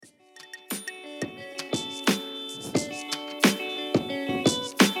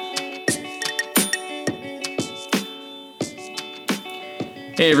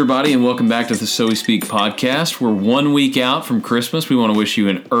Hey everybody, and welcome back to the So We Speak podcast. We're 1 week out from Christmas. We want to wish you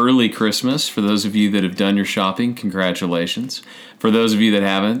an early Christmas. For those of you that have done your shopping, congratulations. For those of you that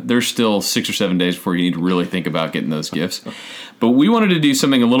haven't, there's still 6 or 7 days before you need to really think about getting those gifts. But we wanted to do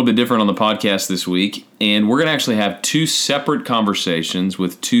something a little bit different on the podcast this week, and we're going to actually have 2 separate conversations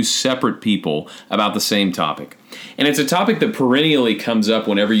with 2 separate people about the same topic. And it's a topic that perennially comes up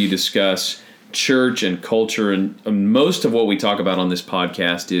whenever you discuss church and culture, and most of what we talk about on this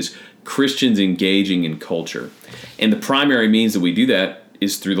podcast is Christians engaging in culture. And the primary means that we do that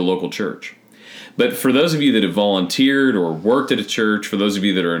is through the local church. But for those of you that have volunteered or worked at a church, for those of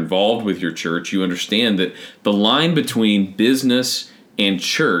you that are involved with your church, you understand that the line between business and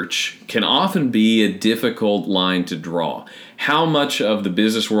church can often be a difficult line to draw. How much of the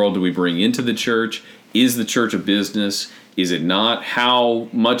business world do we bring into the church? Is the church a business? Is it not? How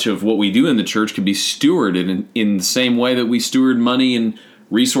much of what we do in the church can be stewarded in the same way that we steward money and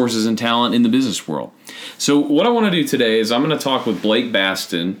resources and talent in the business world? So what I want to do today is I'm going to talk with Blake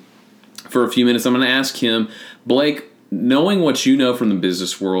Bastin for a few minutes. I'm going to ask him, Blake, knowing what you know from the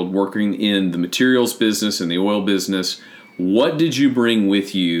business world, working in the materials business and the oil business, what did you bring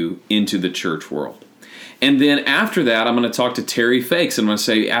with you into the church world? And then after that, I'm going to talk to Terry Feix, and I'm going to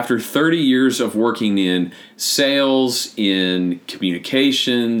say, after 30 years of working in sales, in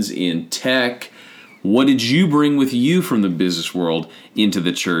communications, in tech, what did you bring with you from the business world into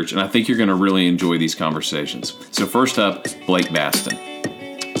the church? And I think you're going to really enjoy these conversations. So first up, Blake Bastin.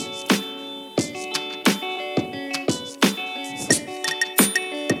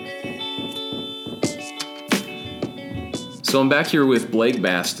 So I'm back here with Blake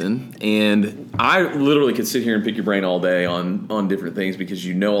Bastin, and I literally could sit here and pick your brain all day on different things because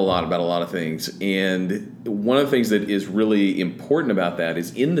you know a lot about a lot of things. And one of the things that is really important about that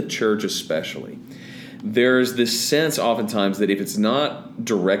is in the church especially, there's this sense oftentimes that if it's not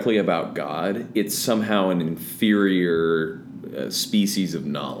directly about God, it's somehow an inferior species of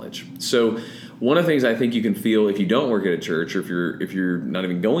knowledge. So one of the things I think you can feel if you don't work at a church, or if you're not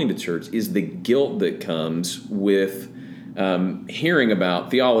even going to church, is the guilt that comes with hearing about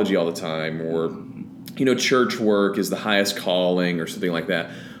theology all the time, or church work is the highest calling, or something like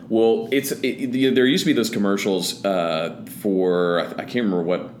that. Well, there used to be those commercials for I can't remember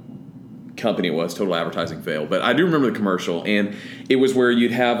what company it was. Total advertising fail, but I do remember the commercial, and it was where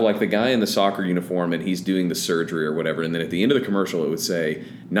you'd have like the guy in the soccer uniform, and he's doing the surgery or whatever, and then at the end of the commercial, it would say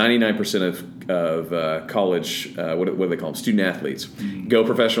 99% of college what do they call them, student athletes, go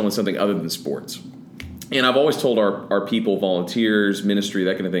professional in something other than sports. And I've always told our people, volunteers, ministry,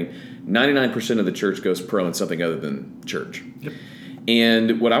 that kind of thing, 99% of the church goes pro in something other than church. Yep.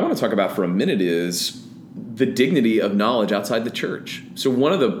 And what I want to talk about for a minute is the dignity of knowledge outside the church. So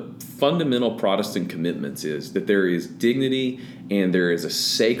one of the fundamental Protestant commitments is that there is dignity and there is a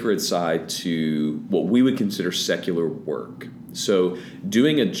sacred side to what we would consider secular work. So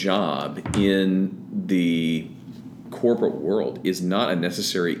doing a job in the corporate world is not a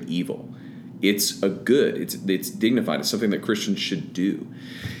necessary evil. It's a good. It's dignified. It's something that Christians should do.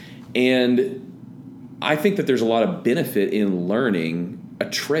 And I think that there's a lot of benefit in learning a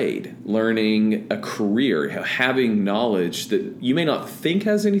trade, learning a career, having knowledge that you may not think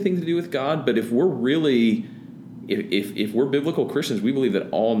has anything to do with God, but if we're really, if we're biblical Christians, we believe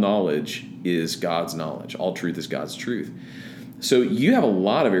that all knowledge is God's knowledge. All truth is God's truth. So you have a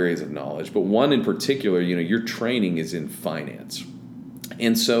lot of areas of knowledge, but one in particular, your training is in finance.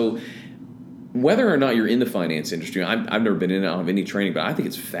 And so whether or not you're in the finance industry, I've never been in and out of any training, but I think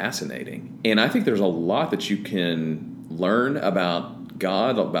it's fascinating. And I think there's a lot that you can learn about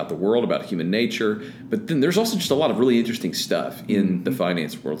God, about the world, about human nature. But then there's also just a lot of really interesting stuff in the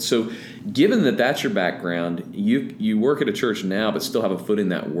finance world. So given that that's your background, you work at a church now but still have a foot in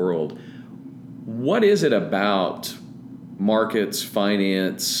that world, what is it about markets,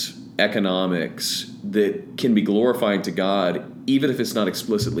 finance, economics that can be glorifying to God, even if it's not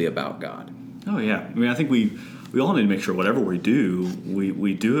explicitly about God? Oh, yeah. I mean, I think we all need to make sure whatever we do,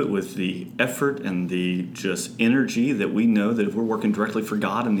 we do it with the effort and the just energy that we know that if we're working directly for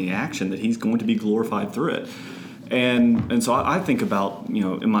God in the action, that He's going to be glorified through it. And so I think about,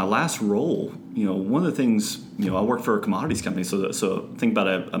 in my last role, one of the things, I worked for a commodities company, so think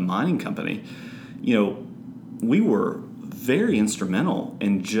about a mining company. We were very instrumental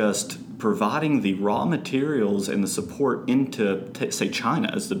in just providing the raw materials and the support into, say,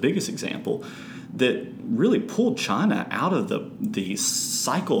 China as the biggest example, that really pulled China out of the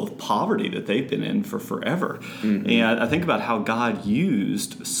cycle of poverty that they've been in for forever. Mm-hmm. And I think about how God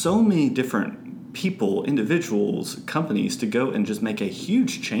used so many different people, individuals, companies to go and just make a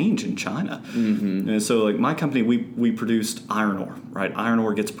huge change in China. And so like my company, we produced iron ore, right? Iron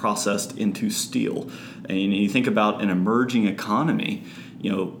ore gets processed into steel. And you think about an emerging economy,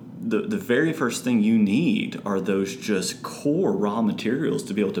 the very first thing you need are those just core raw materials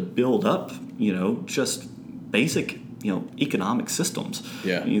to be able to build up, just basic economic systems.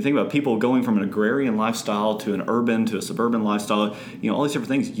 Yeah. You think about people going from an agrarian lifestyle to an urban to a suburban lifestyle, all these different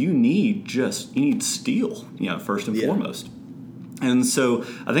things. You need steel, first and foremost. And so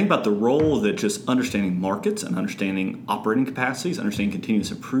I think about the role that just understanding markets and understanding operating capacities, understanding continuous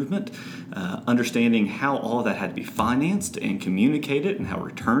improvement, understanding how all of that had to be financed and communicated and how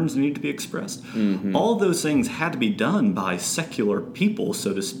returns need to be expressed. All of those things had to be done by secular people,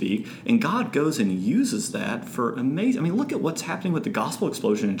 so to speak, and God goes and uses that for amazing. I mean, look at what's happening with the gospel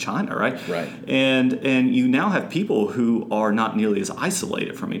explosion in China, right? Right. And you now have people who are not nearly as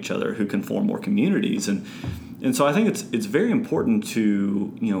isolated from each other, who can form more communities. And so I think it's very important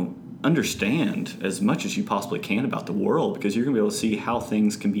to understand as much as you possibly can about the world, because you're going to be able to see how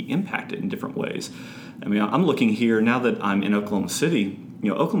things can be impacted in different ways. I mean, I'm looking here now that I'm in Oklahoma City.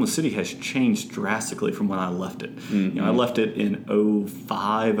 Oklahoma City has changed drastically from when I left it. I left it in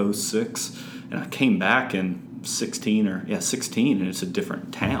 05, 06, and I came back in 16, and it's a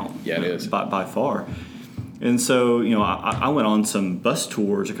different town. Yeah, it is by far. And so, I went on some bus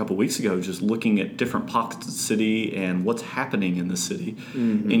tours a couple weeks ago just looking at different pockets of the city and what's happening in the city.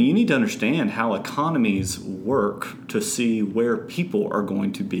 And you need to understand how economies work to see where people are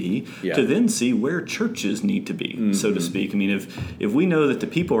going to be, to then see where churches need to be, so to speak. I mean, if we know that the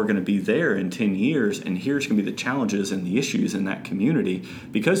people are going to be there in 10 years and here's going to be the challenges and the issues in that community,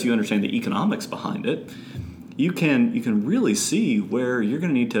 because you understand the economics behind it, you can really see where you're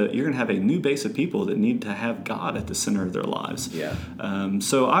going to have a new base of people that need to have God at the center of their lives. Yeah.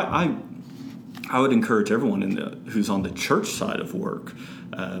 So I would encourage everyone who's on the church side of work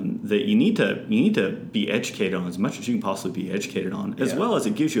that you need to be educated on as much as you can possibly be educated on, as well as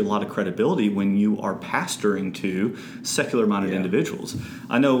it gives you a lot of credibility when you are pastoring to secular-minded individuals.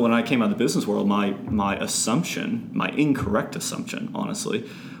 I know when I came out of the business world, my incorrect assumption, honestly,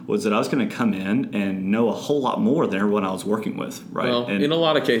 was that I was going to come in and know a whole lot more than everyone I was working with, right? Well, in a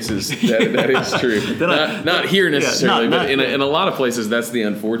lot of cases, that is true. Not here necessarily, but in a lot of places, that's the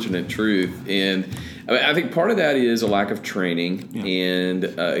unfortunate truth. And I think part of that is a lack of training and,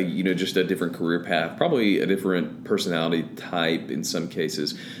 just a different career path, probably a different personality type in some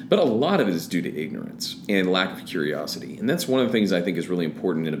cases. But a lot of it is due to ignorance and lack of curiosity. And that's one of the things I think is really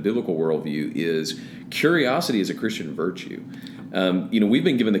important in a biblical worldview is curiosity is a Christian virtue. We've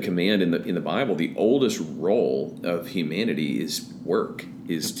been given the command in the Bible. The oldest role of humanity is work,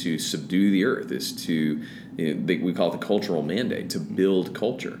 is to subdue the earth, is to we call it the cultural mandate, to build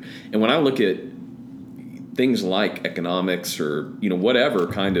culture. And when I look at things like economics or whatever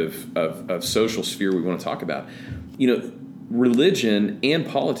kind of social sphere we want to talk about, religion and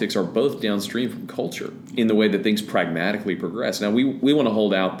politics are both downstream from culture in the way that things pragmatically progress. Now, we want to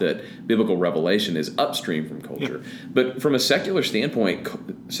hold out that biblical revelation is upstream from culture. But from a secular standpoint,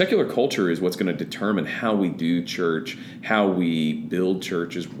 secular culture is what's going to determine how we do church, how we build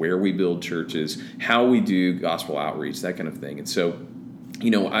churches, where we build churches, how we do gospel outreach, that kind of thing. And so,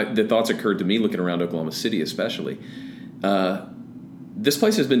 the thoughts occurred to me looking around Oklahoma City especially. This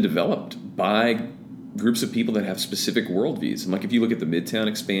place has been developed by groups of people that have specific worldviews. And like if you look at the Midtown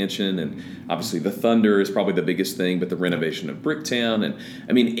expansion, and obviously the Thunder is probably the biggest thing, but the renovation of Bricktown, and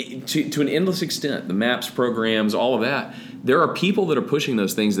I mean, to an endless extent, the MAPS programs, all of that, there are people that are pushing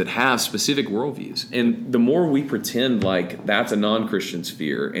those things that have specific worldviews. And the more we pretend like that's a non-Christian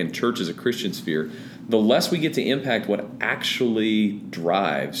sphere and church is a Christian sphere, the less we get to impact what actually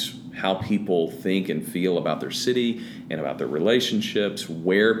drives how people think and feel about their city and about their relationships,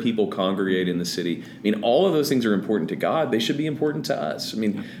 where people congregate in the city. I mean, all of those things are important to God. They should be important to us. I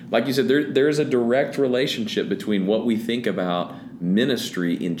mean, like you said, there is a direct relationship between what we think about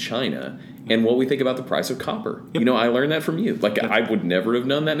ministry in China and what we think about the price of copper. Yep. I learned that from you. Like, I would never have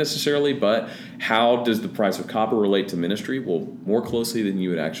known that necessarily, but how does the price of copper relate to ministry? Well, more closely than you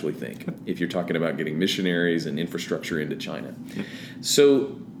would actually think if you're talking about getting missionaries and infrastructure into China. Yep.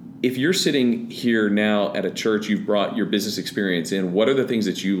 So if you're sitting here now at a church, you've brought your business experience in, what are the things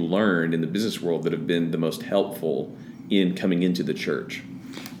that you learned in the business world that have been the most helpful in coming into the church?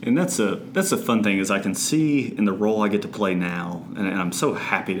 And that's a fun thing, is I can see in the role I get to play now, and I'm so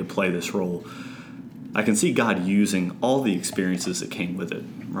happy to play this role, I can see God using all the experiences that came with it,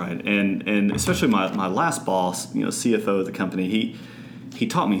 right? And especially my last boss, CFO of the company, he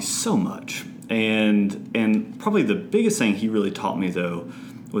taught me so much. And probably the biggest thing he really taught me, though,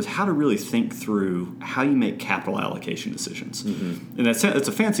 was how to really think through how you make capital allocation decisions. Mm-hmm. And that's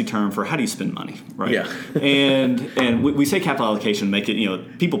a fancy term for how do you spend money, right? Yeah. and we say capital allocation, make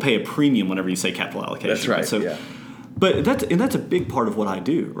it, people pay a premium whenever you say capital allocation. That's right. So, yeah. But that's a big part of what I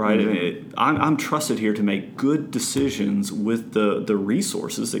do, right? Mm-hmm. I'm trusted here to make good decisions with the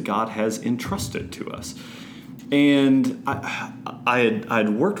resources that God has entrusted to us. And I had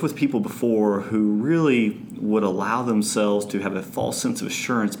worked with people before who really would allow themselves to have a false sense of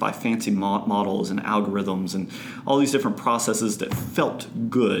assurance by fancy models and algorithms and all these different processes that felt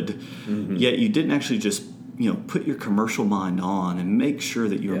good, mm-hmm. yet you didn't actually just put your commercial mind on and make sure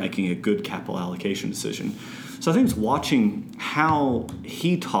that you were making a good capital allocation decision. So I think it's watching how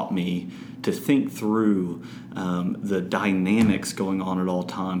he taught me to think through the dynamics going on at all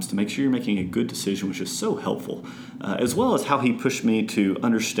times to make sure you're making a good decision, which is so helpful, as well as how he pushed me to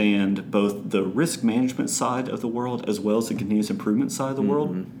understand both the risk management side of the world as well as the continuous improvement side of the mm-hmm.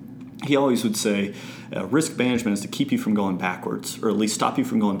 world. He always would say risk management is to keep you from going backwards, or at least stop you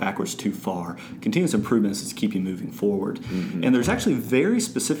from going backwards too far. Continuous improvement is to keep you moving forward. Mm-hmm. And there's actually very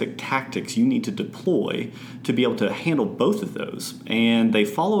specific tactics you need to deploy to be able to handle both of those. And they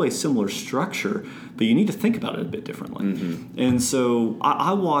follow a similar structure, but you need to think about it a bit differently. Mm-hmm. And so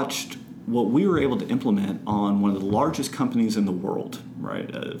I watched what we were able to implement on one of the largest companies in the world,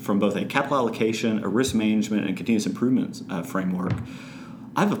 right? From both a capital allocation, a risk management, and continuous improvement framework.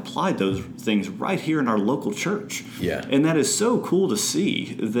 I've applied those things right here in our local church. Yeah. And that is so cool to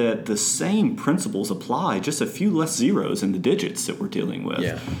see that the same principles apply, just a few less zeros in the digits that we're dealing with.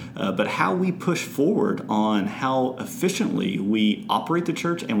 Yeah. But how we push forward on how efficiently we operate the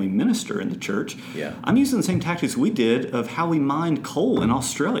church and we minister in the church. Yeah. I'm using the same tactics we did of how we mined coal in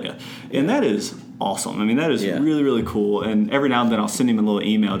Australia. And that is awesome. I mean, that is really, really cool. And every now and then I'll send him a little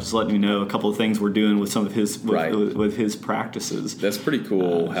email just letting him know a couple of things we're doing with some of his with his practices. That's pretty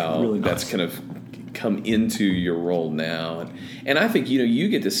cool how really that's kind of come into your role now. And I think, you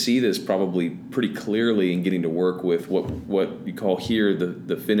get to see this probably pretty clearly in getting to work with what you call here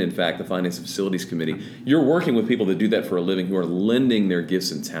the FinInFact, the Finance and Facilities Committee. You're working with people that do that for a living who are lending their gifts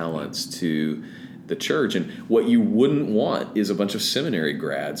and talents to the church, and what you wouldn't want is a bunch of seminary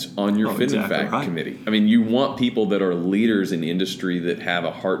grads on your FinInFact committee. I mean, you want people that are leaders in the industry that have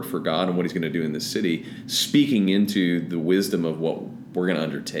a heart for God and what He's going to do in the city, speaking into the wisdom of what we're going to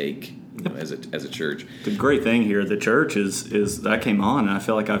undertake as a church. The great thing here at the church is that I came on and I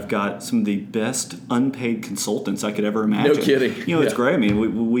feel like I've got some of the best unpaid consultants I could ever imagine. No kidding. It's great. I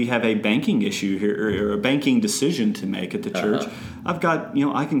mean, we have a banking issue here or a banking decision to make at the church. I've got,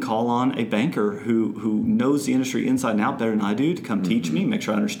 I can call on a banker who knows the industry inside and out better than I do to come teach me, make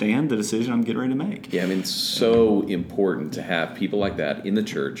sure I understand the decision I'm getting ready to make. Yeah, I mean, it's so important to have people like that in the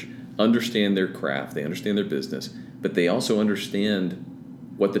church understand their craft, they understand their business, but they also understand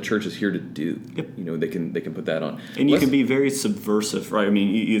what the church is here to do. Yep. They can put that on. And you can be very subversive, right? I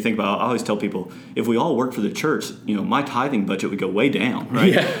mean, you think about, I always tell people, if we all work for the church, my tithing budget would go way down,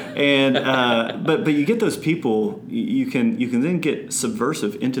 right? Yeah. And but you get those people, you can then get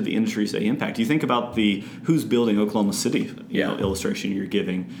subversive into the industries they impact. You think about the who's building Oklahoma City illustration you're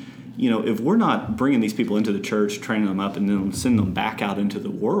giving. If we're not bringing these people into the church, training them up, and then sending them back out into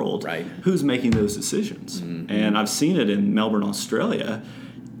the world, right, who's making those decisions? Mm-hmm. And I've seen it in Melbourne, Australia,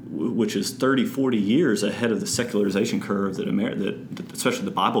 which is 30, 40 years ahead of the secularization curve that especially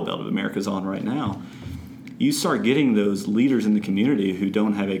the Bible Belt of America is on right now. You start getting those leaders in the community who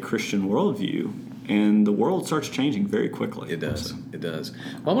don't have a Christian worldview, and the world starts changing very quickly. It does. It does.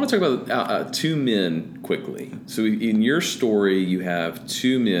 Well, I want to talk about two men quickly. So in your story, you have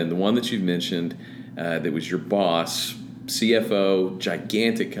two men. The one that you've mentioned that was your boss, CFO,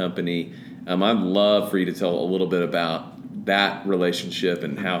 gigantic company. I'd love for you to tell a little bit about that relationship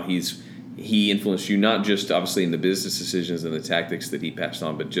and how he influenced you, not just obviously in the business decisions and the tactics that he passed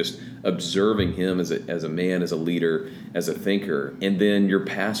on, but just observing him as a man, as a leader, as a thinker, and then your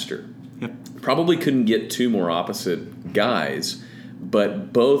pastor. Yep. Probably couldn't get two more opposite guys,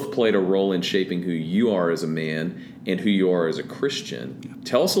 but both played a role in shaping who you are as a man and who you are as a Christian. Yep.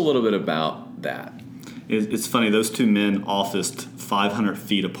 Tell us a little bit about that. It's funny, those two men officed 500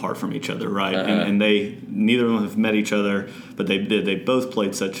 feet apart from each other, right? And they neither of them have met each other, but they both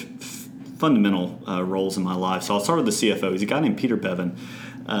played such fundamental roles in my life. So I'll start with the CFO. He's a guy named Peter Bevan.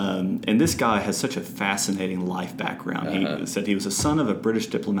 And this guy has such a fascinating life background. He said he was a son of a British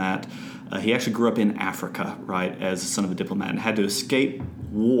diplomat. He actually grew up in Africa, right, as the son of a diplomat, and had to escape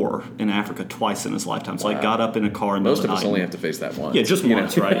war in Africa twice in his lifetime. So got up in a car in the Most middle of us the night. only have to face that once. Yeah, just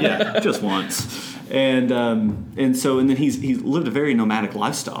once, right? Yeah, just once. And then he's lived a very nomadic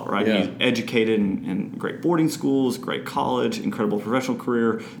lifestyle, right? Yeah. He's educated in great boarding schools, great college, incredible professional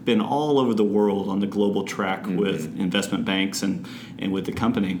career, been all over the world on the global track with investment banks and with the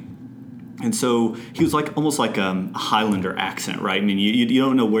company. And so he was almost like a Highlander accent, right? I mean, you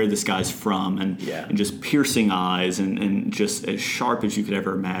don't know where this guy's from, and just piercing eyes and just as sharp as you could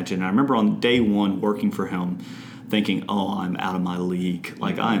ever imagine. And I remember on day one working for him thinking, oh, I'm out of my league.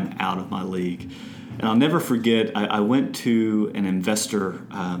 I'm out of my league. And I'll never forget, I went to an investor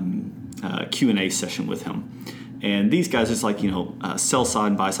Q&A session with him. And these guys, it's sell-side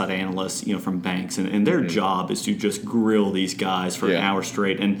and buy-side analysts, from banks. And their job is to just grill these guys for an hour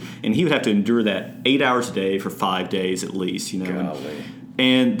straight. And he would have to endure that 8 hours a day for 5 days at least, Golly.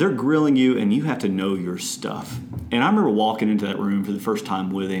 And they're grilling you, and you have to know your stuff. And I remember walking into that room for the first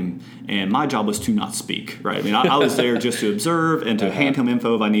time with him, and my job was to not speak, right? I mean, I was there just to observe and to hand him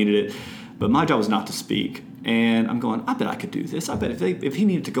info if I needed it. But my job was not to speak. And I'm going, I bet I could do this. I bet if he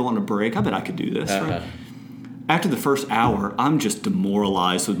needed to go on a break, I bet I could do this, right? After the first hour, I'm just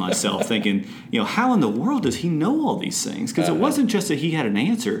demoralized with myself, thinking, how in the world does he know all these things? Because it wasn't just that he had an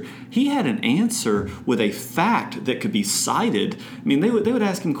answer. He had an answer with a fact that could be cited. I mean, they would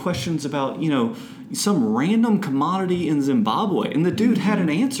ask him questions about, some random commodity in Zimbabwe, and the dude had an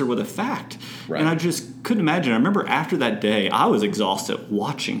answer with a fact. Right. And I just couldn't imagine. I remember after that day, I was exhausted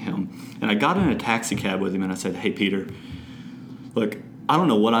watching him. And I got in a taxi cab with him, and I said, hey, Peter, look, I don't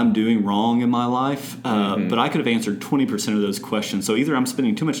know what I'm doing wrong in my life, but I could have answered 20% of those questions. So either I'm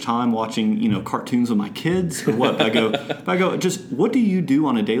spending too much time watching, cartoons with my kids, or what? But I go, just what do you do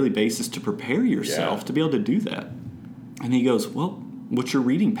on a daily basis to prepare yourself to be able to do that? And he goes, well, what's your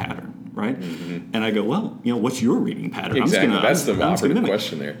reading pattern? Right? And I go, well, what's your reading pattern? Exactly. That's the operative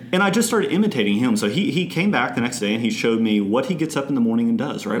question there. And I just started imitating him. So he came back the next day and he showed me what he gets up in the morning and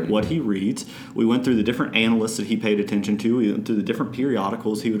does, right? What he reads. We went through the different analysts that he paid attention to. We went through the different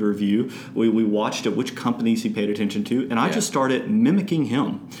periodicals he would review. We watched at which companies he paid attention to. And I just started mimicking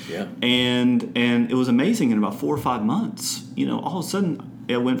him. Yeah. And it was amazing in about 4 or 5 months. All of a sudden,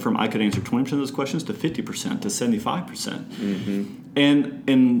 it went from I could answer 20% of those questions to 50% to 75%. And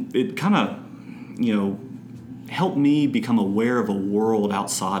it kind of, helped me become aware of a world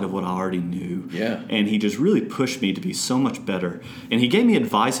outside of what I already knew. Yeah. And he just really pushed me to be so much better. And he gave me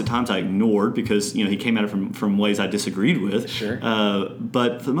advice at times I ignored because, he came at it from ways I disagreed with. Sure.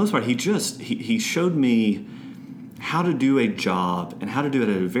 But for the most part, he showed me how to do a job and how to do it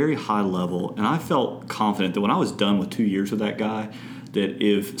at a very high level. And I felt confident that when I was done with 2 years with that guy, that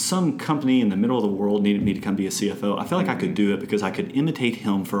if some company in the middle of the world needed me to come be a CFO, I felt like I could do it because I could imitate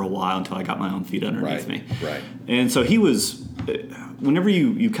him for a while until I got my own feet underneath me. Right. And so he was, whenever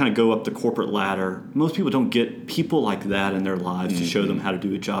you kind of go up the corporate ladder, most people don't get people like that in their lives to show them how to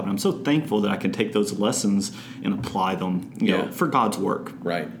do a job. And I'm so thankful that I can take those lessons and apply them, for God's work.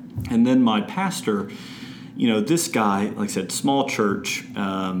 Right. And then my pastor, this guy, like I said, small church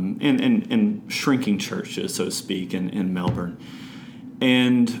and shrinking churches, so to speak, in Melbourne.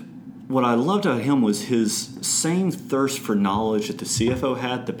 And what I loved about him was his same thirst for knowledge that the CFO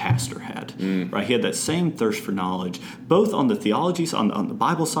had, the pastor had. Right? He had that same thirst for knowledge, both on the theology side, on the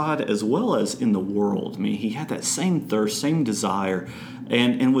Bible side, as well as in the world. I mean, he had that same thirst, same desire,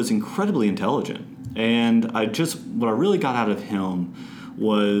 and was incredibly intelligent. And what I really got out of him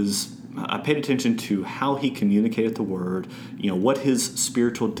was I paid attention to how he communicated the word, what his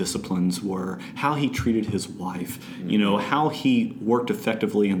spiritual disciplines were, how he treated his wife, how he worked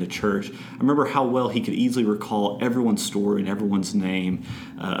effectively in the church. I remember how well he could easily recall everyone's story and everyone's name,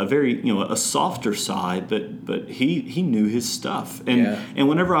 a very, a softer side, but he knew his stuff. And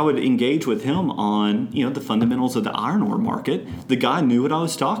whenever I would engage with him on, the fundamentals of the iron ore market, the guy knew what I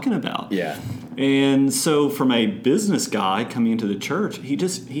was talking about. Yeah. And so from a business guy coming into the church,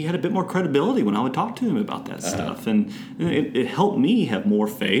 he had a bit more credibility when I would talk to him about that stuff. And it helped me have more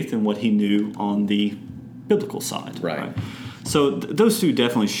faith in what he knew on the biblical side. Right. So those two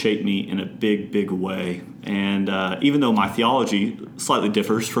definitely shaped me in a big, big way. And even though my theology slightly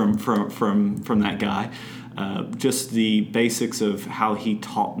differs from that guy, just the basics of how he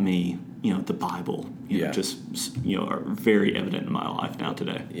taught me the Bible, are very evident in my life now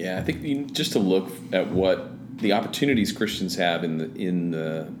today. Yeah, I think just to look at what the opportunities Christians have in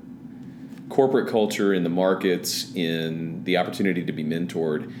the corporate culture, in the markets, in the opportunity to be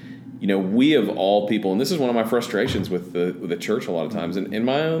mentored. We of all people, and this is one of my frustrations with the church a lot of times, and in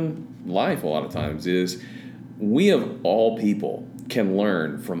my own life a lot of times, is we of all people can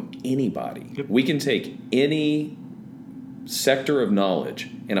learn from anybody. Yep. We can take any sector of knowledge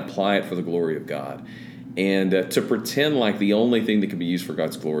and apply it for the glory of God. And to pretend like the only thing that can be used for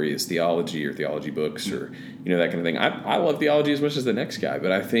God's glory is theology or theology books or that kind of thing. I love theology as much as the next guy,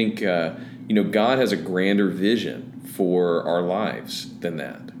 but I think God has a grander vision for our lives than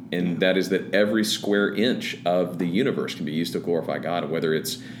that. And that is that every square inch of the universe can be used to glorify God. And whether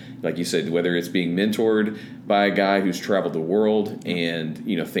it's, like you said, whether it's being mentored by a guy who's traveled the world and,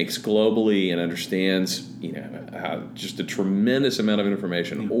 thinks globally and understands, how just a tremendous amount of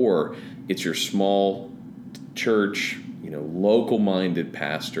information, or it's your small church, local-minded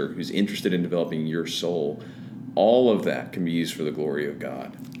pastor who's interested in developing your soul, all of that can be used for the glory of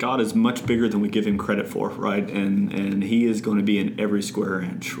God. God is much bigger than we give him credit for, right? And he is going to be in every square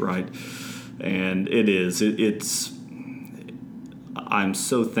inch, right? And it's I'm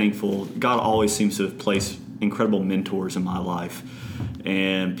so thankful. God always seems to have placed incredible mentors in my life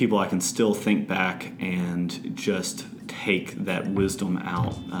and people I can still think back and just take that wisdom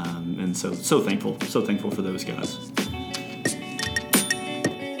out. And so thankful for those guys.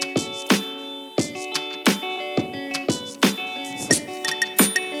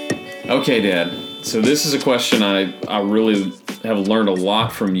 Okay, Dad. So this is a question I really have learned a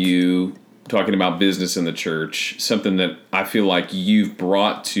lot from you talking about business in the church, something that I feel like you've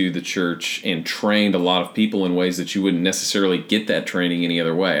brought to the church and trained a lot of people in ways that you wouldn't necessarily get that training any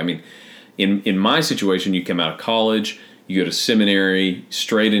other way. I mean, in my situation, you come out of college, you go to seminary,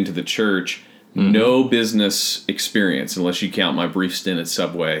 straight into the church, no business experience unless you count my brief stint at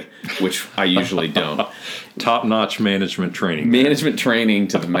Subway, which I usually don't. Top-notch management training. Management training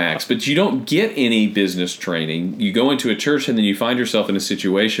to the max. But you don't get any business training. You go into a church and then you find yourself in a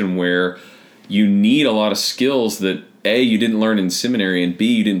situation where you need a lot of skills that, A, you didn't learn in seminary, and B,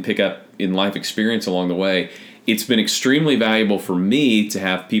 you didn't pick up in life experience along the way. It's been extremely valuable for me to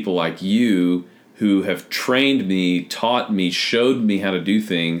have people like you who have trained me, taught me, showed me how to do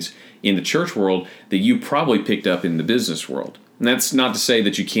things in the church world that you probably picked up in the business world. And that's not to say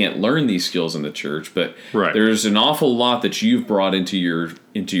that you can't learn these skills in the church, but there's an awful lot that you've brought into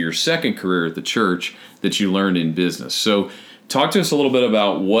your second career at the church that you learned in business. So talk to us a little bit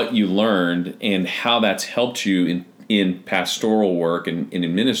about what you learned and how that's helped you in pastoral work and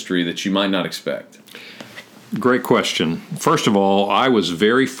in ministry that you might not expect. Great question. First of all, I was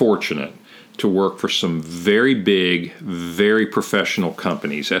very fortunate to work for some very big, very professional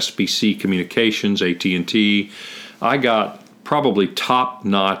companies, SBC Communications, AT&T. I got probably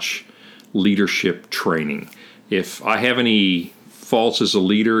top-notch leadership training. If I have any faults as a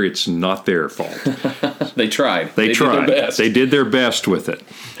leader, it's not their fault. They tried. They tried. Did their best. They did their best with it.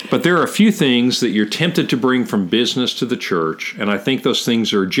 But there are a few things that you're tempted to bring from business to the church, and I think those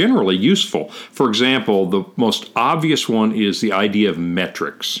things are generally useful. For example, the most obvious one is the idea of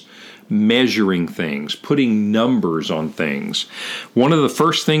metrics. Measuring things, putting numbers on things. One of the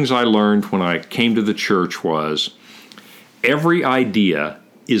first things I learned when I came to the church was every idea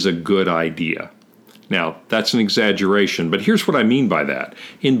is a good idea. Now, that's an exaggeration, but here's what I mean by that.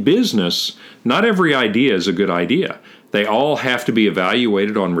 In business, not every idea is a good idea. They all have to be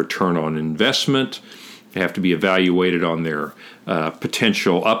evaluated on return on investment. They have to be evaluated on their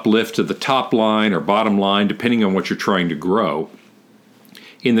potential uplift to the top line or bottom line, depending on what you're trying to grow.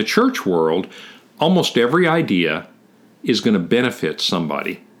 In the church world, almost every idea is going to benefit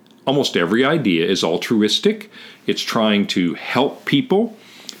somebody. Almost every idea is altruistic. It's trying to help people.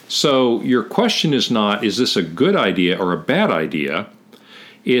 So your question is not, is this a good idea or a bad idea?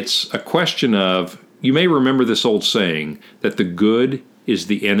 It's a question of, you may remember this old saying, that the good is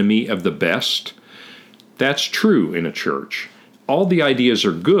the enemy of the best. That's true in a church. All the ideas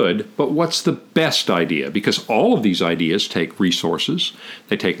are good, but what's the best idea? Because all of these ideas take resources,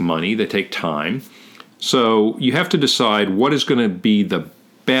 they take money, they take time. So you have to decide what is going to be the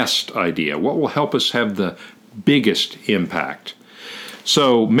best idea, what will help us have the biggest impact.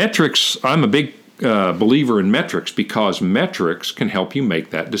 So metrics, I'm a big believer in metrics because metrics can help you make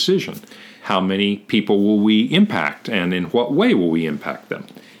that decision. How many people will we impact, and in what way will we impact them?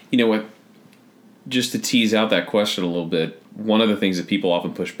 You know what? Just to tease out that question a little bit, one of the things that people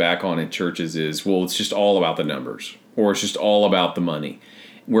often push back on in churches is, well, it's just all about the numbers, or it's just all about the money.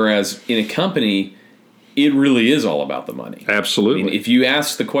 Whereas in a company, it really is all about the money. Absolutely. I mean, if you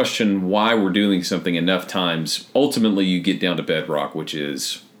ask the question why we're doing something enough times, ultimately you get down to bedrock, which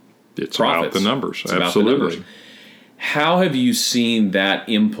is it's profits. About the numbers. It's Absolutely. About the numbers. How have you seen that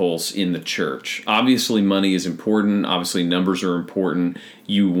impulse in the church? Obviously, money is important. Obviously, numbers are important.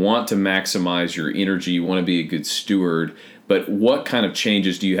 You want to maximize your energy. You want to be a good steward. But what kind of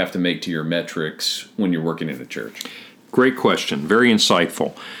changes do you have to make to your metrics when you're working in a church? Great question. Very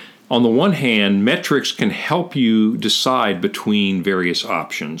insightful. On the one hand, metrics can help you decide between various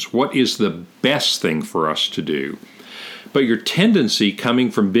options. What is the best thing for us to do? But your tendency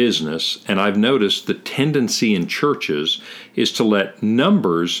coming from business, and I've noticed the tendency in churches, is to let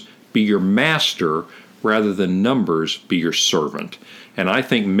numbers be your master rather than numbers be your servant. And I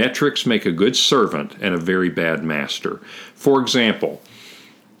think metrics make a good servant and a very bad master. For example,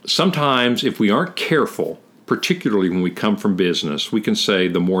 sometimes if we aren't careful, particularly when we come from business, we can say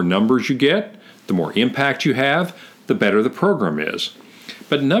the more numbers you get, the more impact you have, the better the program is.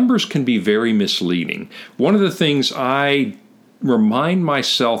 But numbers can be very misleading. One of the things I remind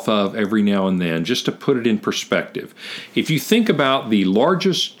myself of every now and then, just to put it in perspective, if you think about the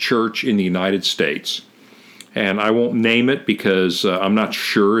largest church in the United States, and I won't name it because I'm not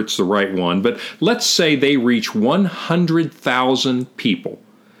sure it's the right one, but let's say they reach 100,000 people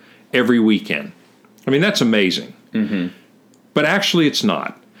every weekend. I mean, that's amazing. Mm-hmm. But actually, it's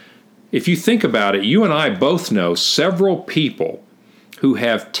not. If you think about it, you and I both know several people who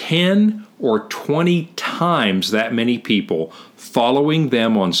have 10 or 20 times that many people following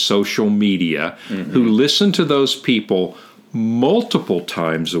them on social media, who listen to those people multiple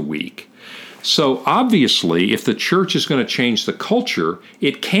times a week. So obviously, if the church is going to change the culture,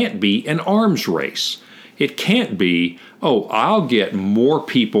 it can't be an arms race. It can't be, oh, I'll get more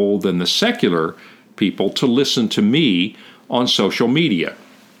people than the secular people to listen to me on social media.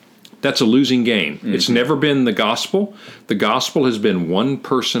 That's a losing game. Mm-hmm. It's never been the gospel. The gospel has been one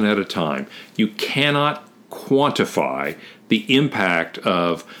person at a time. You cannot quantify the impact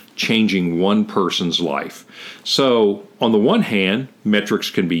of changing one person's life. So, on the one hand,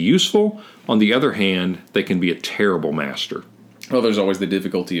 metrics can be useful. On the other hand, they can be a terrible master. Well, there's always the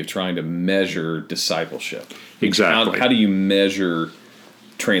difficulty of trying to measure discipleship. Exactly. How do you measure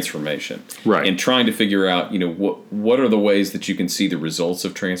transformation? Right. And trying to figure out, what are the ways that you can see the results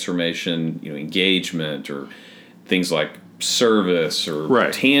of transformation, engagement or things like service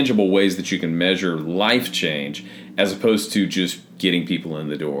or tangible ways that you can measure life change, as opposed to just getting people in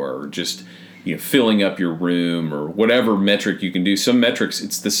the door or just filling up your room or whatever metric you can do. Some metrics,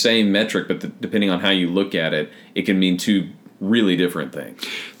 it's the same metric, but depending on how you look at it, it can mean two really different things.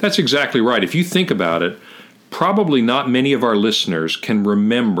 That's exactly right. If you think about it, probably not many of our listeners can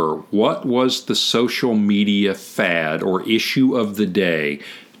remember what was the social media fad or issue of the day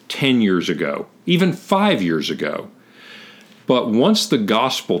 10 years ago, even 5 years ago. But once the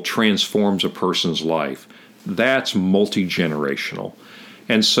gospel transforms a person's life, that's multi-generational.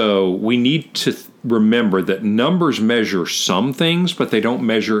 And so we need to remember that numbers measure some things, but they don't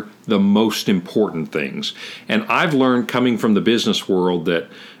measure the most important things. And I've learned coming from the business world that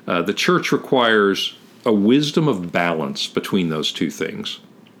the church requires a wisdom of balance between those two things.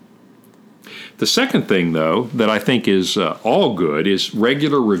 The second thing, though, that I think is all good is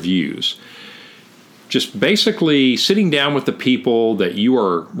regular reviews. Just basically sitting down with the people that you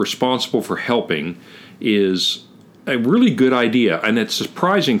are responsible for helping is a really good idea, and it's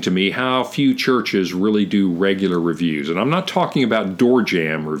surprising to me how few churches really do regular reviews. And I'm not talking about door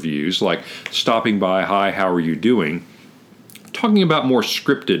jam reviews, like stopping by, hi, how are you doing? I'm talking about more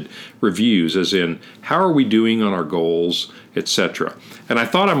scripted reviews, as in, how are we doing on our goals, etc. And I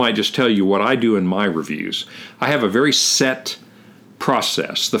thought I might just tell you what I do in my reviews. I have a very set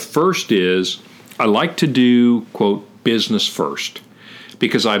process. The first is, I like to do, quote, business first,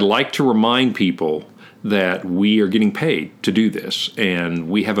 because I'd like to remind people that we are getting paid to do this, and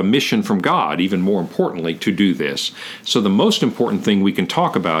we have a mission from God, even more importantly, to do this. So the most important thing we can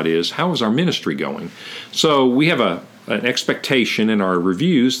talk about is, how is our ministry going? So we have an expectation in our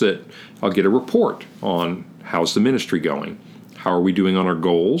reviews that I'll get a report on how's the ministry going, how are we doing on our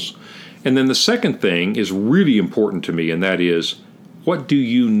goals, and then the second thing is really important to me, and that is, what do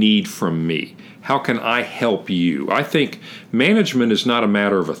you need from me? How can I help you? I think management is not a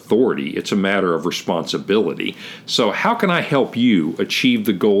matter of authority, it's a matter of responsibility. So how can I help you achieve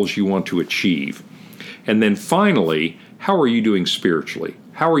the goals you want to achieve? And then finally, how are you doing spiritually?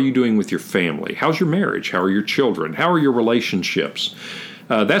 How are you doing with your family? How's your marriage? How are your children? How are your relationships?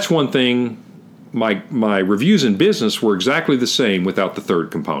 That's one thing. My reviews in business were exactly the same without the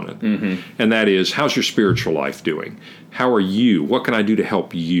third component. Mm-hmm. And that is, how's your spiritual life doing? How are you? What can I do to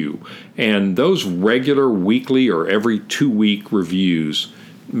help you? And those regular weekly or every 2-week reviews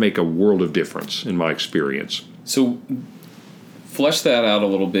make a world of difference in my experience. So flesh that out a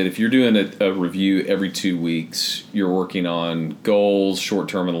little bit. If you're doing a review every 2 weeks, you're working on goals,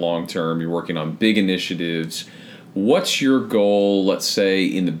 short-term and long-term, you're working on big initiatives. What's your goal, let's say,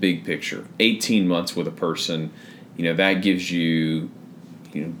 in the big picture? 18 months with a person, that gives you,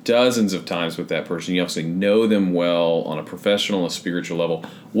 dozens of times with that person. You obviously know them well on a professional and spiritual level.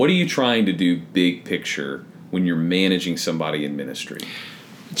 What are you trying to do big picture when you're managing somebody in ministry?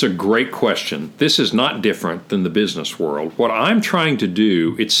 It's a great question. This is not different than the business world. What I'm trying to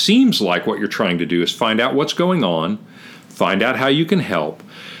do, it seems like what you're trying to do is find out what's going on, find out how you can help.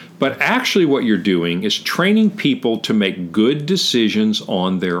 But actually what you're doing is training people to make good decisions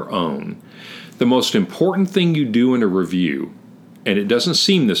on their own. The most important thing you do in a review, and it doesn't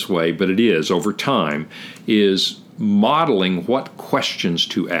seem this way, but it is over time, is modeling what questions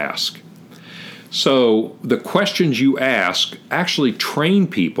to ask. So the questions you ask actually train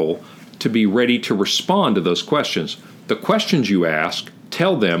people to be ready to respond to those questions. The questions you ask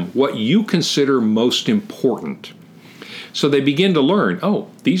tell them what you consider most important. So they begin to learn,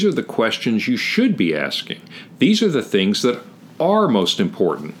 these are the questions you should be asking. These are the things that are most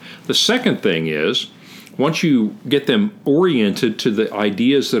important. The second thing is, once you get them oriented to the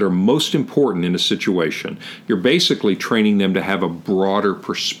ideas that are most important in a situation, you're basically training them to have a broader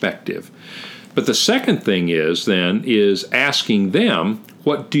perspective. But the second thing is asking them,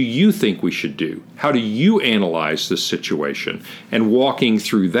 what do you think we should do? How do you analyze this situation? And walking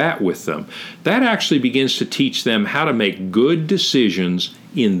through that with them. That actually begins to teach them how to make good decisions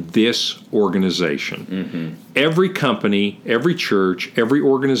in this organization. Mm-hmm. Every company, every church, every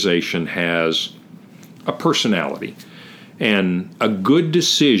organization has a personality. And a good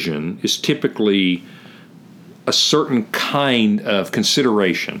decision is typically a certain kind of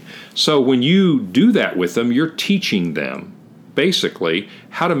consideration. So when you do that with them, you're teaching them basically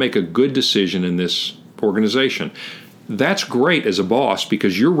how to make a good decision in this organization. That's great as a boss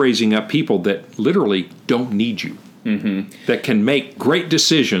because you're raising up people that literally don't need you, that can make great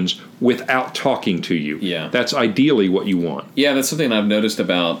decisions without talking to you. Yeah. That's ideally what you want. Yeah, that's something I've noticed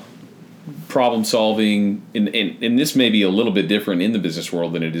about problem solving, and this may be a little bit different in the business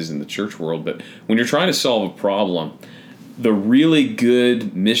world than it is in the church world, but when you're trying to solve a problem, the really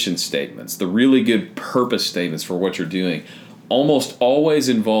good mission statements, the really good purpose statements for what you're doing almost always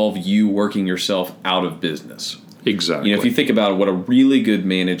involve you working yourself out of business. Exactly. If you think about it, what a really good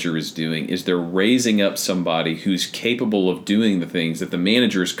manager is doing is they're raising up somebody who's capable of doing the things that the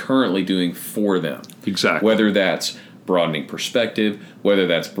manager is currently doing for them. Exactly. Whether that's broadening perspective, whether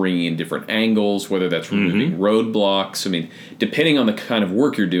that's bringing in different angles, whether that's removing roadblocks. I mean, depending on the kind of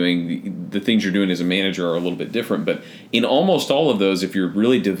work you're doing, the things you're doing as a manager are a little bit different. But in almost all of those, if you're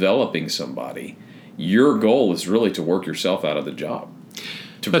really developing somebody, your goal is really to work yourself out of the job.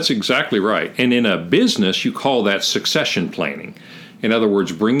 That's exactly right. And in a business, you call that succession planning. In other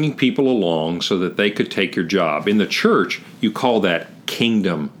words, bringing people along so that they could take your job. In the church, you call that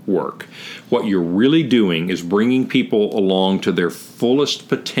kingdom work. What you're really doing is bringing people along to their fullest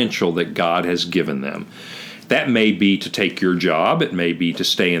potential that God has given them. That may be to take your job. It may be to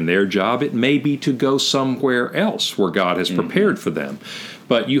stay in their job. It may be to go somewhere else where God has prepared for them.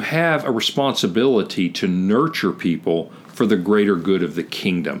 But you have a responsibility to nurture people for the greater good of the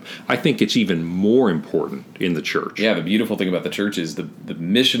kingdom. I think it's even more important in the church. Yeah, the beautiful thing about the church is the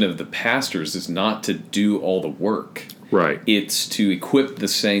mission of the pastors is not to do all the work. Right. It's to equip the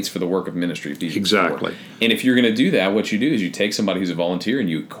saints for the work of ministry. Exactly. And if you're going to do that, what you do is you take somebody who's a volunteer and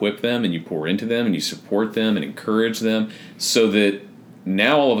you equip them and you pour into them and you support them and encourage them so that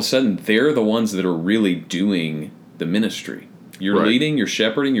now all of a sudden they're the ones that are really doing the ministry. You're leading, you're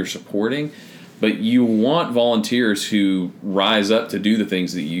shepherding, you're supporting, but you want volunteers who rise up to do the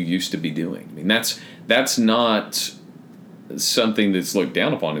things that you used to be doing. I mean, that's not something that's looked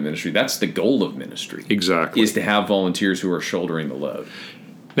down upon in ministry. That's the goal of ministry. Exactly. Is to have volunteers who are shouldering the load.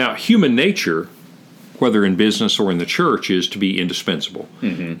 Now, human nature, whether in business or in the church, is to be indispensable.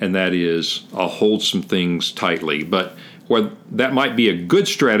 And that is, I'll hold some things tightly. But that might be a good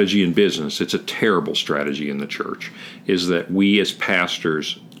strategy in business, it's a terrible strategy in the church, is that we as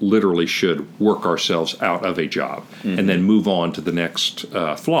pastors literally should work ourselves out of a job and then move on to the next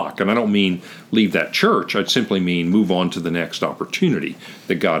flock. And I don't mean leave that church. I'd simply mean move on to the next opportunity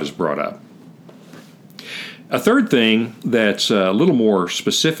that God has brought up. A third thing that's a little more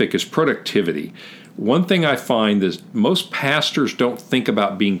specific is productivity. One thing I find is most pastors don't think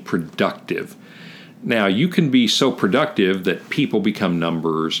about being productive. Now, you can be so productive that people become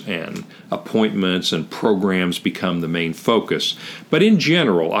numbers and appointments and programs become the main focus. But in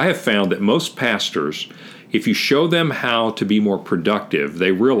general, I have found that most pastors, if you show them how to be more productive,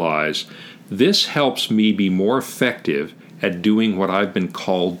 they realize this helps me be more effective at doing what I've been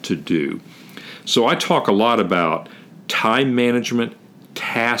called to do. So I talk a lot about time management,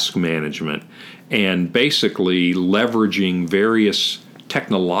 task management, and basically leveraging various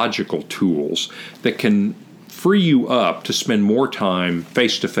technological tools that can free you up to spend more time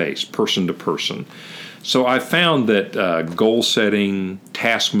face-to-face, person-to-person. So I found that goal setting,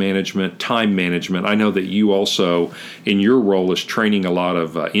 task management, time management, I know that you also, in your role as training a lot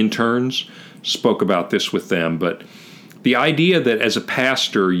of interns, spoke about this with them, but the idea that as a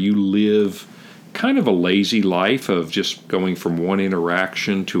pastor you live kind of a lazy life of just going from one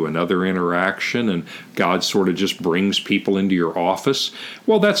interaction to another interaction, and God sort of just brings people into your office,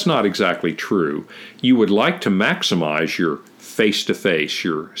 well, that's not exactly true. You would like to maximize your face-to-face,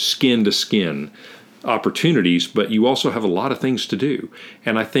 your skin-to-skin opportunities, but you also have a lot of things to do.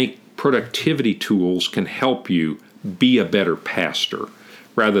 And I think productivity tools can help you be a better pastor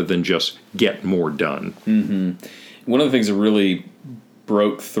rather than just get more done. Mm-hmm. One of the things that really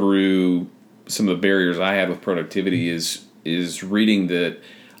broke through some of the barriers I had with productivity is reading that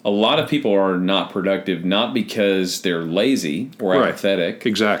a lot of people are not productive not because they're lazy or apathetic.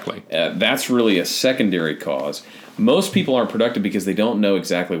 Exactly. That's really a secondary cause. Most people aren't productive because they don't know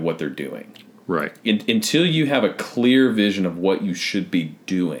exactly what they're doing. Right. Until you have a clear vision of what you should be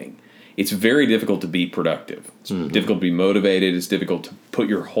doing, it's very difficult to be productive. It's difficult to be motivated. It's difficult to put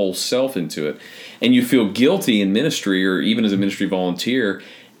your whole self into it. And you feel guilty in ministry or even as a ministry volunteer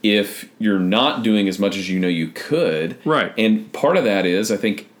if you're not doing as much as you know you could. Right. And part of that is, I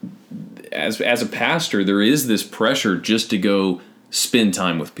think, as a pastor, there is this pressure just to go spend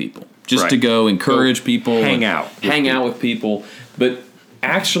time with people, just to go encourage people, hang out with people. But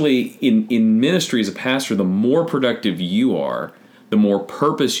actually, in ministry as a pastor, the more productive you are, the more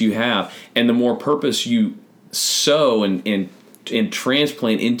purpose you have, and the more purpose you sow and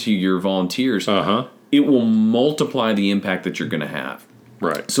transplant into your volunteers, it will multiply the impact that you're going to have.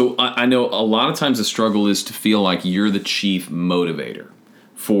 Right. So I know a lot of times the struggle is to feel like you're the chief motivator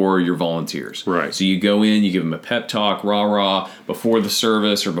for your volunteers. Right. So you go in, you give them a pep talk, rah-rah, before the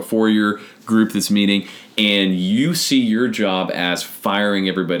service or before your group that's meeting, and you see your job as firing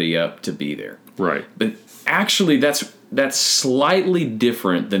everybody up to be there. Right. But actually that's slightly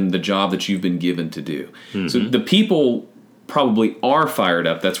different than the job that you've been given to do. Mm-hmm. So the people probably are fired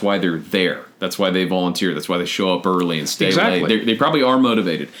up. That's why they're there. That's why they volunteer. That's why they show up early and stay late. They probably are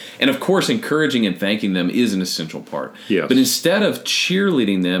motivated. And of course, encouraging and thanking them is an essential part. Yes. But instead of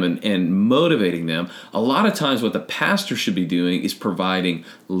cheerleading them and motivating them, a lot of times what the pastor should be doing is providing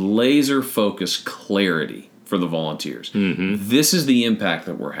laser-focused clarity for the volunteers. Mm-hmm. This is the impact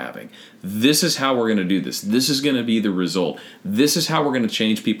that we're having. This is how we're going to do this. This is going to be the result. This is how we're going to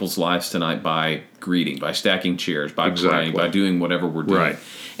change people's lives tonight by greeting, by stacking chairs, by praying, by doing whatever we're doing. Right.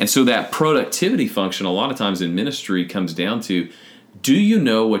 And so that productivity function a lot of times in ministry comes down to, do you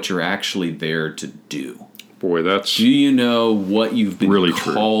know what you're actually there to do? Boy, that's... Do you know what you've been really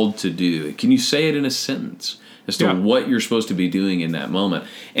called to do? Can you say it in a sentence as to what you're supposed to be doing in that moment?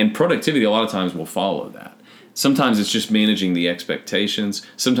 And productivity a lot of times will follow that. Sometimes it's just managing the expectations.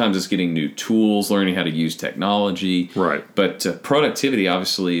 Sometimes it's getting new tools, learning how to use technology. Right. But productivity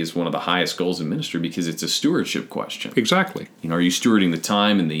obviously is one of the highest goals in ministry because it's a stewardship question. Exactly. Are you stewarding the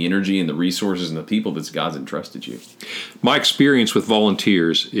time and the energy and the resources and the people that God's entrusted you? My experience with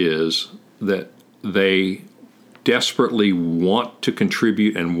volunteers is that they desperately want to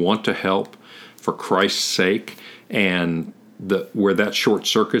contribute and want to help for Christ's sake, and where that short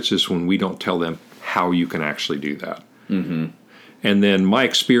circuits is when we don't tell them how you can actually do that. Mm-hmm. And then my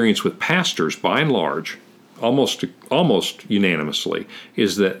experience with pastors, by and large, almost unanimously,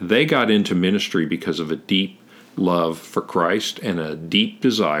 is that they got into ministry because of a deep love for Christ and a deep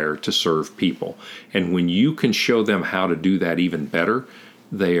desire to serve people. And when you can show them how to do that even better,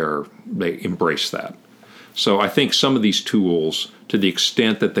 they embrace that. So I think some of these tools, to the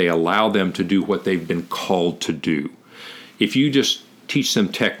extent that they allow them to do what they've been called to do, if you just teach them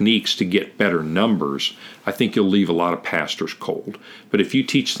techniques to get better numbers, I think you'll leave a lot of pastors cold. But if you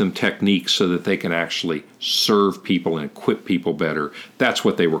teach them techniques so that they can actually serve people and equip people better, that's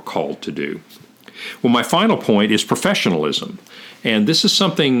what they were called to do. Well, my final point is professionalism. And this is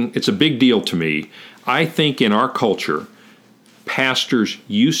something, it's a big deal to me. I think in our culture, pastors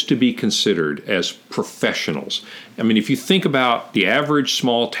used to be considered as professionals. I mean, if you think about the average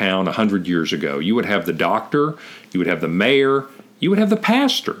small town 100 years ago, you would have the doctor, you would have the mayor, you would have the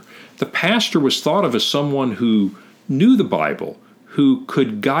pastor. The pastor was thought of as someone who knew the Bible, who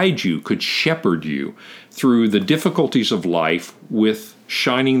could guide you, could shepherd you through the difficulties of life with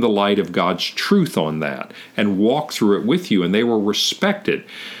shining the light of God's truth on that and walk through it with you, and they were respected.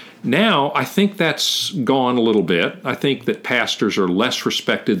 Now, I think that's gone a little bit. I think that pastors are less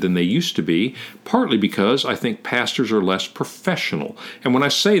respected than they used to be, partly because I think pastors are less professional. And when I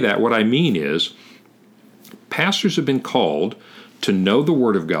say that, what I mean is pastors have been called to know the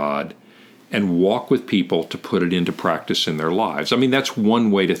Word of God and walk with people to put it into practice in their lives. I mean, that's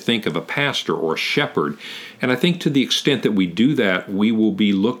one way to think of a pastor or a shepherd. And I think to the extent that we do that, we will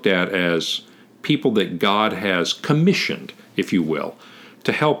be looked at as people that God has commissioned, if you will,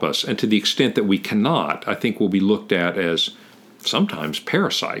 to help us. And to the extent that we cannot, I think we'll be looked at as sometimes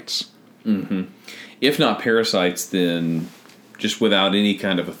parasites. Mm-hmm. If not parasites, then just without any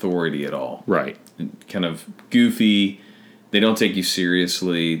kind of authority at all. Right. Kind of goofy. They don't take you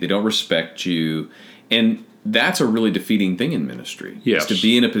seriously. They don't respect you. And that's a really defeating thing in ministry. Yes. Is to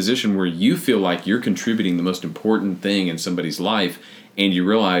be in a position where you feel like you're contributing the most important thing in somebody's life, and you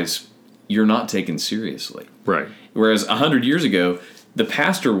realize you're not taken seriously. Right. Whereas 100 years ago, the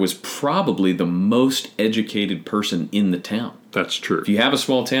pastor was probably the most educated person in the town. That's true. If you have a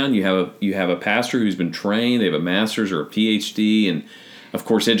small town, you have a pastor who's been trained, they have a master's or a PhD, and of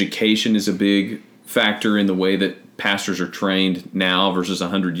course education is a big factor in the way that pastors are trained now versus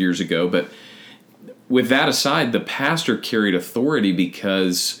 100 years ago. But with that aside, the pastor carried authority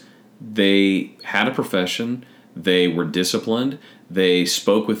because they had a profession, they were disciplined, they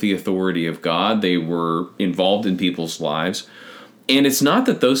spoke with the authority of God, they were involved in people's lives. And it's not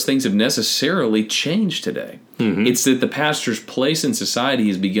that those things have necessarily changed today. Mm-hmm. It's that the pastor's place in society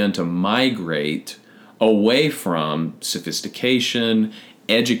has begun to migrate away from sophistication,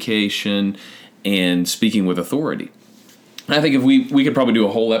 education, and speaking with authority. And I think if we could probably do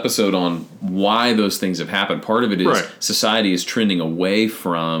a whole episode on why those things have happened. Part of it is society is trending away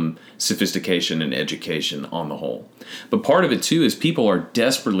from sophistication and education on the whole. But part of it, too, is people are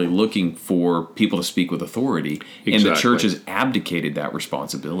desperately looking for people to speak with authority, and the church has abdicated that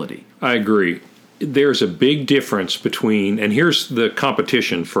responsibility. I agree. There's a big difference between, and here's the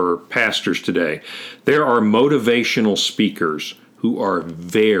competition for pastors today. There are motivational speakers who are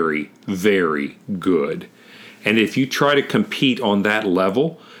very, very good. And if you try to compete on that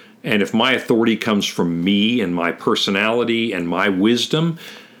level, and if my authority comes from me and my personality and my wisdom,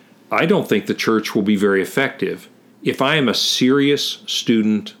 I don't think the church will be very effective. If I am a serious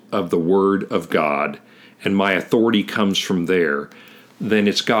student of the Word of God and my authority comes from there, then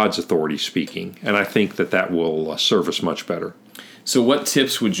it's God's authority speaking. And I think that will serve us much better. So what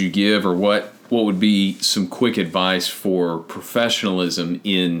tips would you give, or what would be some quick advice for professionalism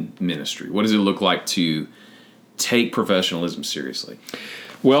in ministry? What does it look like to take professionalism seriously?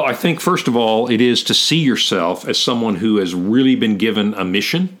 Well, I think, first of all, it is to see yourself as someone who has really been given a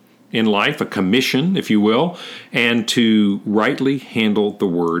mission in life, a commission, if you will, and to rightly handle the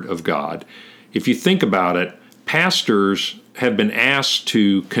Word of God. If you think about it, pastors have been asked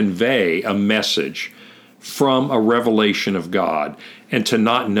to convey a message from a revelation of God, and to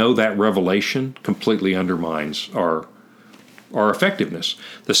not know that revelation completely undermines our effectiveness.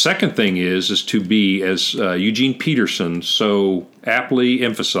 The second thing is to be, as Eugene Peterson so aptly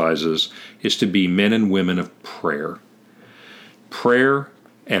emphasizes, is to be men and women of prayer. Prayer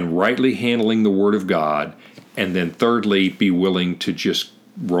and rightly handling the Word of God, and then thirdly, be willing to just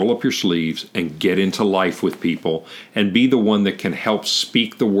roll up your sleeves and get into life with people and be the one that can help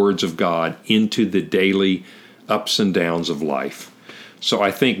speak the words of God into the daily ups and downs of life. So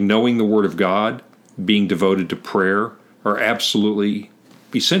I think knowing the Word of God, being devoted to prayer, are absolutely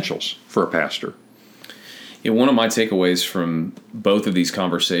essentials for a pastor. Yeah, one of my takeaways from both of these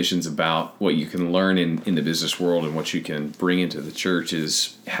conversations about what you can learn in the business world and what you can bring into the church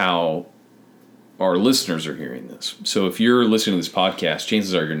is how our listeners are hearing this. So if you're listening to this podcast,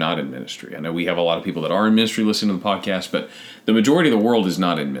 chances are you're not in ministry. I know we have a lot of people that are in ministry listening to the podcast, but the majority of the world is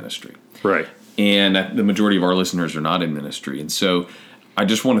not in ministry. Right. And the majority of our listeners are not in ministry. And so I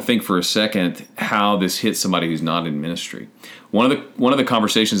just want to think for a second how this hits somebody who's not in ministry. One of the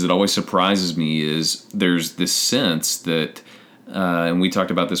conversations that always surprises me is there's this sense that, and we talked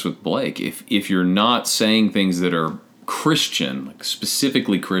about this with Blake, if you're not saying things that are Christian, like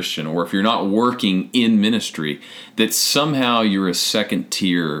specifically Christian, or if you're not working in ministry, that somehow you're a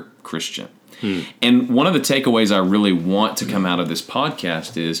second-tier Christian. And one of the takeaways I really want to come out of this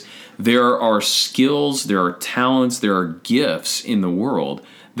podcast is there are skills, there are talents, there are gifts in the world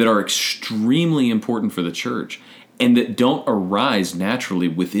that are extremely important for the church and that don't arise naturally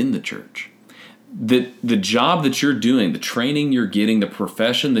within the church. The job that you're doing, the training you're getting, the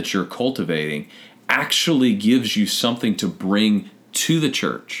profession that you're cultivating actually gives you something to bring to the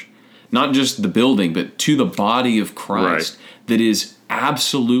church. Not just the building, but to the body of Christ that is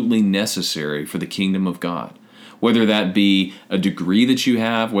absolutely necessary for the kingdom of God. whether that be a degree that you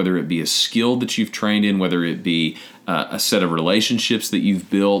have, whether it be a skill that you've trained in, whether it be a set of relationships that you've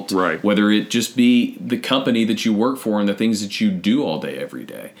built, right, whether it just be the company that you work for and the things that you do all day, every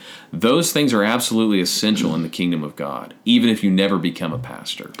day. Those things are absolutely essential in the kingdom of God, even if you never become a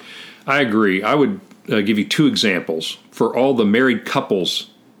pastor. I agree. I would give you 2 examples. For all the married couples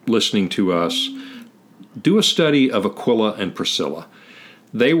listening to us, do a study of Aquila and Priscilla.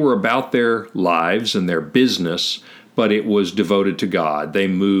 They were about their lives and their business, but it was devoted to God. They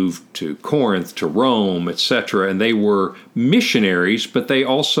moved to Corinth, to Rome, etc., and they were missionaries, but they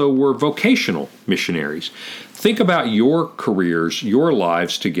also were vocational missionaries. Think about your careers, your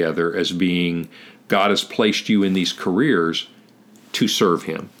lives together as being God has placed you in these careers to serve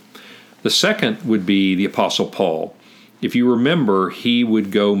Him. The second would be the Apostle Paul. If you remember, he would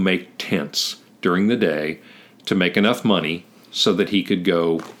go make tents during the day to make enough money so that he could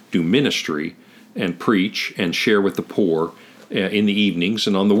go do ministry and preach and share with the poor in the evenings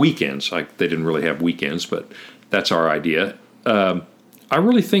and on the weekends. They didn't really have weekends, but that's our idea. I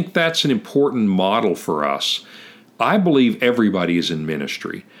really think that's an important model for us. I believe everybody is in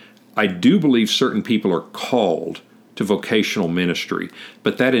ministry. I do believe certain people are called to vocational ministry,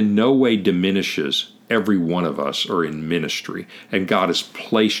 but that in no way diminishes every one of us are in ministry, and God has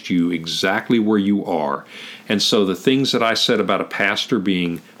placed you exactly where you are. And so the things that I said about a pastor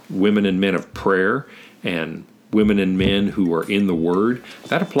being women and men of prayer and women and men who are in the Word,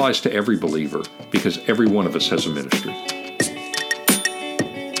 that applies to every believer because every one of us has a ministry.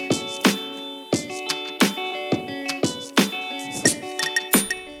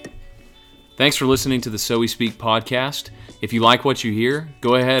 Thanks for listening to the So We Speak podcast. If you like what you hear,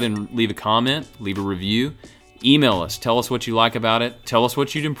 go ahead and leave a comment, leave a review, email us, tell us what you like about it, tell us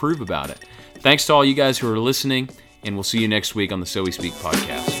what you'd improve about it. Thanks to all you guys who are listening, and we'll see you next week on the So We Speak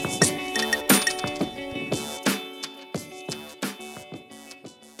podcast.